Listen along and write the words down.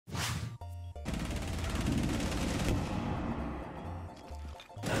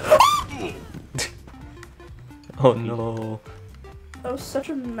Oh no. That was such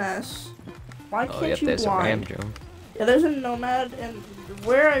a mess. Why Oh, can't yep, you there's a ram blind? drone. Yeah, there's a nomad, and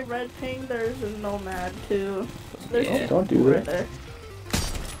where I read ping, there's a nomad too. So there's Yeah. Don't do right that. there.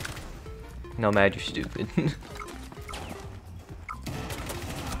 Nomad, you're stupid.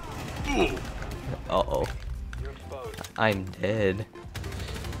 Uh-oh. I'm dead.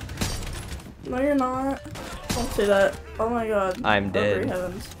 No, you're not. Don't say that. Oh my god. I'm Oh, dead. great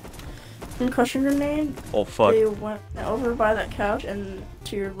heavens. Concussion grenade. Oh fuck. They went over by that couch and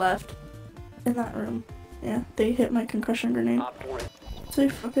to your left. In that room. Yeah, they hit my concussion grenade.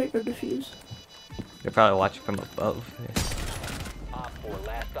 Safe. Okay, go defuse. They're probably watching from above.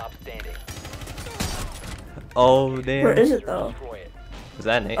 Oh damn. Where is it though? Was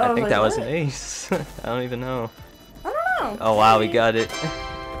that an ace? Oh, I think like that was an what? ace. I don't even know. I don't know. Oh wow, we got it.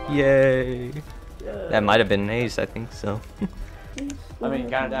 Yay. Yeah. That might have been an ace, I think so. I mean,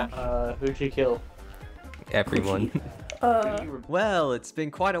 kinda, who'd you kill? Everyone. Uh, Well, it's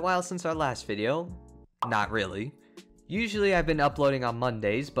been quite a while since our last video. Not really. Usually I've been uploading on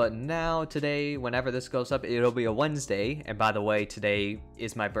Mondays, but now, today, whenever this goes up, it'll be a Wednesday. And by the way, today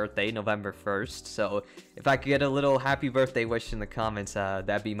is my birthday, November 1st. So if I could get a little happy birthday wish in the comments,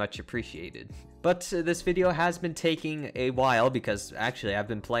 that'd be much appreciated. But this video has been taking a while because actually I've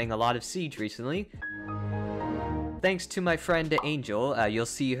been playing a lot of Siege recently. Thanks to my friend Angel, you'll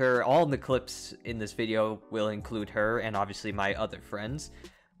see her, all the clips in this video will include her and obviously my other friends.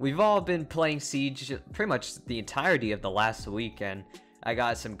 We've all been playing Siege pretty much the entirety of the last week, and I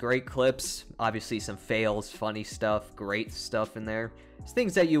got some great clips, obviously some fails, funny stuff, great stuff in there. It's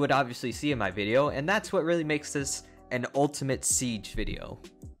things that you would obviously see in my video, and that's what really makes this an ultimate Siege video.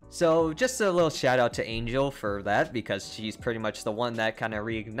 So just a little shout out to Angel for that, because she's pretty much the one that kind of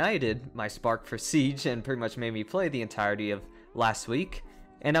reignited my spark for Siege and pretty much made me play the entirety of last week.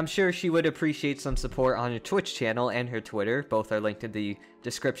 And I'm sure she would appreciate some support on her Twitch channel and her Twitter. Both are linked in the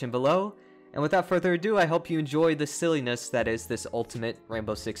description below. And without further ado, I hope you enjoy the silliness that is this ultimate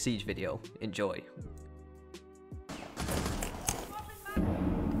Rainbow Six Siege video. Enjoy.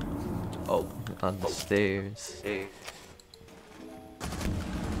 Oh, on the stairs.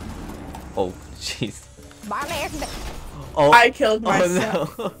 Oh, jeez. Oh, I killed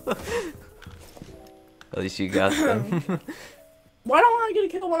myself. Oh no. At least you got them. Why don't I get a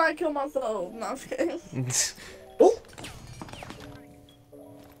kill when I kill myself? No, I'm kidding. Oh.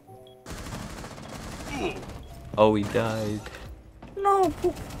 Oh, he died. No.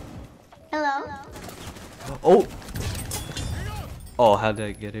 Hello. Oh. Oh, how did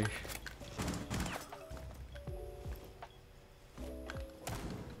I get her?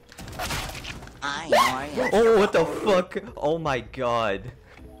 Oh, what the fuck? Oh my god.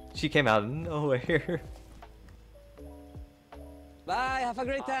 She came out of nowhere. Bye, have a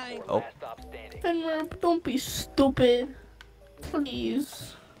great time. Oh. Fenrir, don't be stupid.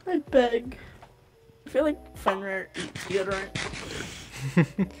 Please. I beg. I feel like Fenrir eats deodorant.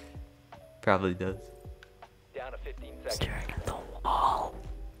 Probably does. Down to 15 seconds. Staring at the wall.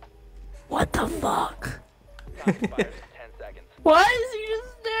 What the fuck? Time expires in 10 seconds. Why is he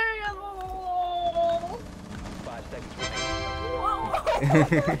just staring at the wall? 5 seconds remaining. Whoa,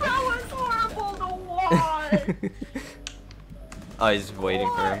 that was horrible to watch. I was waiting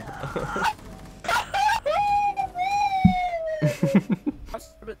for him.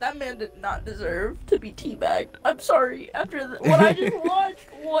 But that man did not deserve to be teabagged. I'm sorry. After what I just watched,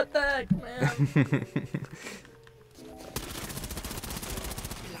 what the heck, man?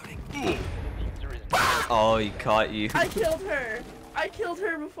 Oh, he caught you. I killed her. I killed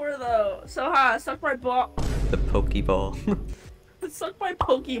her before though. So suck my ball. The Pokeball. Suck my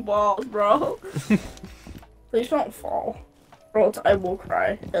Pokeballs, bro. Please don't fall. Or else I will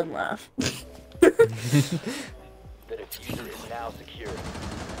cry and laugh. The diffuser is now secure.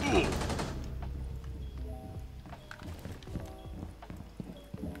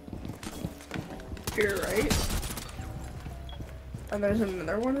 You're right. And there's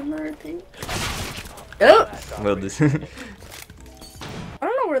another one in there, I think. Yep. Well, this. I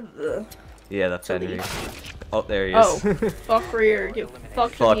don't know where the. Yeah, the Fenrir. Oh, there he is. Oh, fuck rear. Get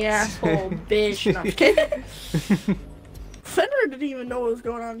fucked in the asshole, bitch. No, I'm kidding. Fenrir didn't even know what was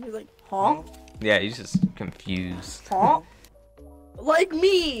going on. He's like, huh? Yeah, he's just confused. Huh? Like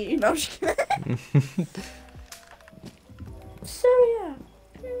me. No, I'm just kidding. So yeah.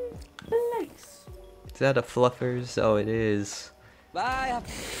 Nice. Is that a Fluffers? Oh, it is. Bye.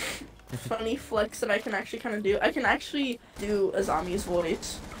 Funny flex that I can actually kind of do. I can actually do a zombie's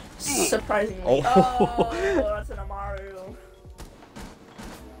voice. Surprisingly. Oh. Oh, that's an Amaru.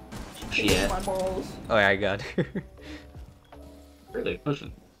 Yeah. My balls. Oh, yeah, I got her. Really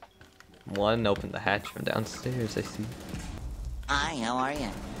pushing. One opened the hatch from downstairs, I see. Hi, how are you?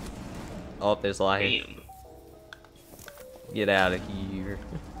 Oh, there's Lion. Get out of here.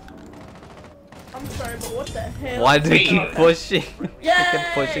 I'm sorry, but what the hell? Why do they keep pushing? They Yay! keep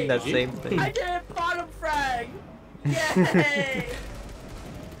pushing that same thing. I did it, bottom frag! Yay!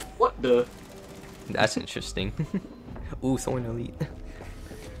 What the? That's interesting. Ooh, Thorn Elite.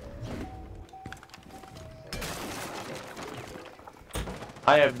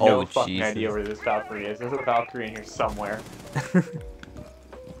 I have no Oh, fucking Jesus. idea where this Valkyrie is. There's a Valkyrie in here somewhere.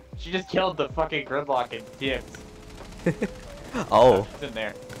 She just killed the fucking gridlock and dipped. Oh. She's in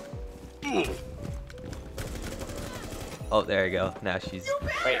there. Oh, there you go. Now she's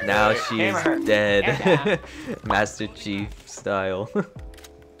Wait, now wait, she hammer her. is dead. Hammer. Master Chief style.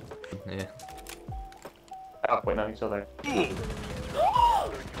 Yeah. Oh, wait, no, he's still there.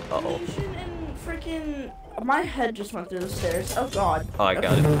 Uh-oh. Nation and freaking... My head just went through the stairs. Oh god. Oh, I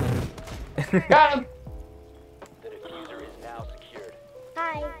got it. Got him! The diffuser is now secured.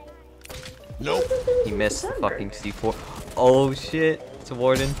 Hi. He missed the fucking C4. Oh shit. It's a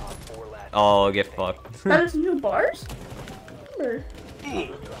warden. Op 4 last Oh, get fucked. That is new bars? Or... drop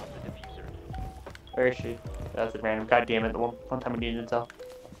the diffuser. Where is she? That's at random. God damn it, the one time we needed intel.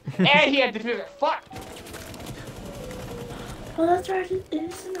 And he had diffuser. Fuck! Oh, that's right. It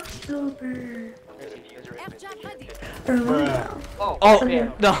is in October. The diffuser has been secured. I remember now. Oh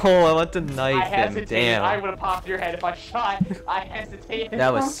damn. no, I want to I knife him. hesitated. I Damn. would have popped your head if I shot. I hesitated.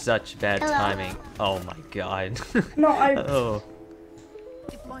 That was such bad Hello. timing. Oh my god. No, I... Oh.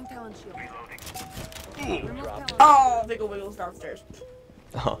 Deploying talent shield. Oh, Wiggle Wiggle's downstairs.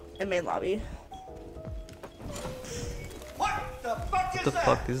 Oh. In main lobby. What the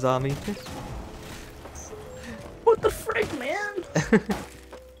fuck is on me? What the frick, man?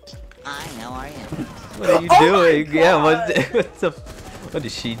 Hi, how are you? What are you Oh my doing? Yeah, God. what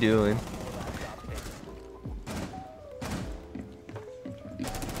is she doing?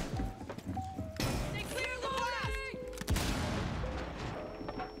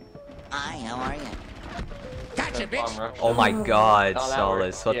 Hi, how are you? Gotcha, bitch! Oh my god, Oh, that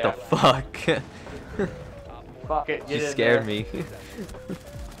Solace, what worked. the fuck? Fuck it, You get in scared there. me.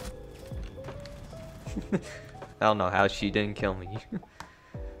 I don't know how she didn't kill me.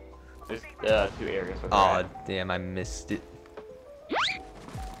 There's 2 areas. Where Oh damn, I missed it.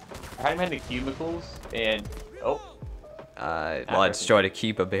 I had him in the cubicles, and oh, Well, I destroyed a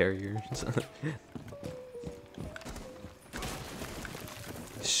Keepa barrier.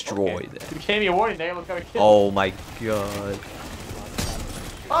 Destroy okay. that. You gave me a warning there. Let's go kill. Oh my god.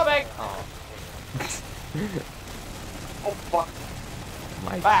 Oh, back. Oh. Oh fuck.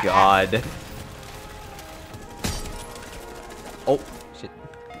 My Ah. god. Oh, shit.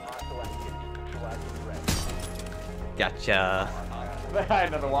 Hostile activity. Neutralize the threat. Gotcha. I had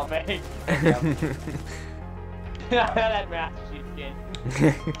another wall bang. That Master Chief skin.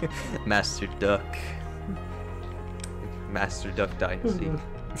 Master Duck. Master Duck Dynasty.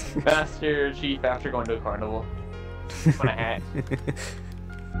 Master Chief after going to a carnival. On a hat.